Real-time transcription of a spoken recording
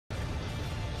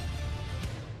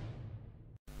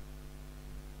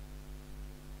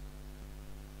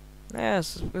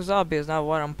Yes, it's obvious now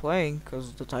what I'm playing,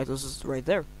 because the titles is right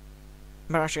there.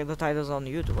 But actually, the title's on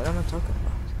YouTube. What am I talking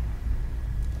about?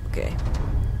 Okay.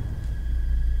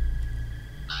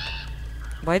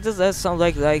 Why does that sound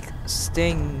like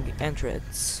Sting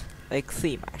entrance? Like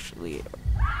theme, actually.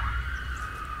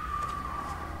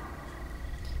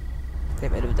 They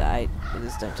might have died. It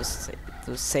is time to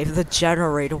save the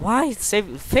generator. Why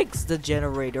fix the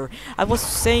generator? I was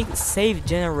saying save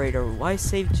generator. Why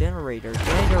save generator?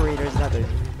 Generator is not a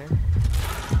human.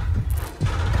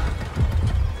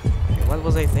 Okay, what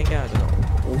was I thinking? I don't know.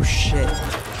 Oh shit.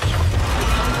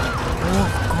 Oh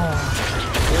god.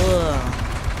 Ugh.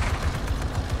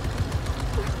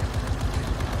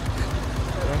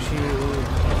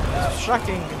 Actually,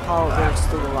 shocking how they're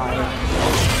still alive.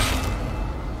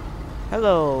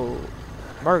 Hello,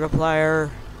 Markiplier.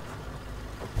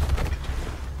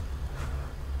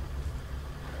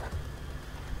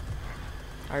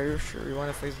 Are you sure you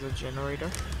want to fix the generator?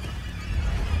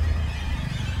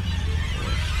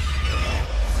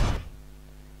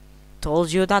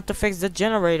 Told you not to fix the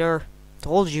generator.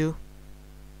 Told you.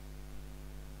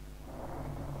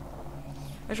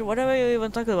 Actually, what am I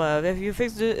even talking about? If you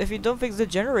don't fix the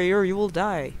generator, you will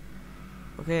die.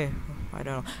 Okay, I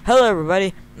don't know. Hello,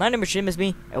 everybody. My name is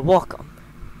Me, and welcome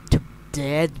to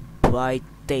Dead by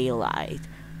Daylight.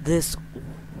 This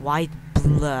white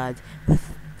blood with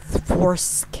 4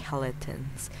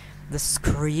 skeletons. The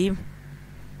scream,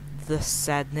 the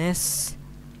sadness,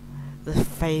 the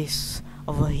face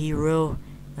of a hero,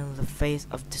 and the face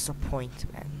of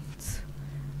disappointment.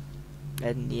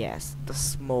 And yes, the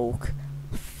smoke,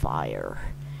 fire.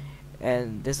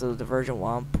 And this is the version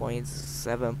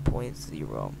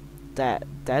 1.7.0.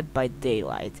 Dead by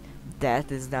Daylight.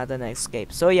 That is not an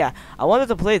escape. So yeah, I wanted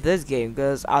to play this game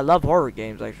because I love horror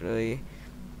games actually.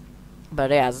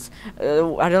 But yes,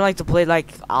 I don't like to play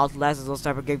like Outlast and those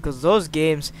type of games because those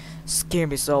games scare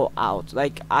me so out.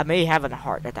 Like I may have a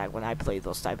heart attack when I play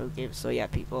those type of games. So yeah,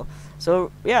 people.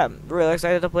 So yeah, I'm really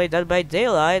excited to play Dead by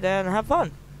Daylight and have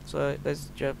fun. So let's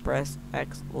just press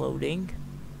X loading.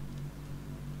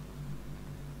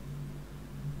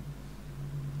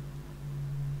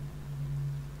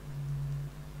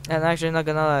 And actually, not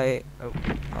gonna lie.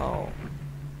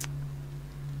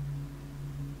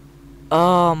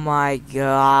 Oh my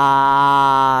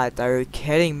god! Are you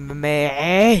kidding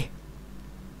me?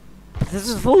 This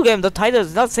is a full game. The title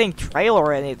is not saying trailer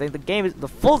or anything. The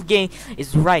full game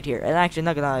is right here. And actually,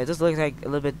 not gonna lie, this looks like a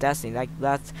little bit Destiny, like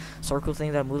that circle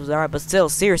thing that moves around. But still,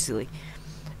 seriously,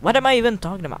 what am I even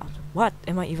talking about? What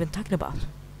am I even talking about?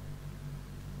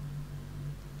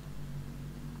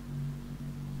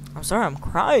 I'm sorry, I'm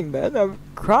crying, man. I'm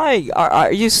crying. Are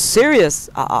you serious?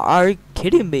 Are you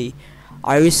kidding me?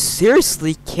 Are you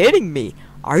seriously kidding me?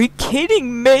 Are you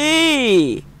kidding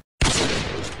me?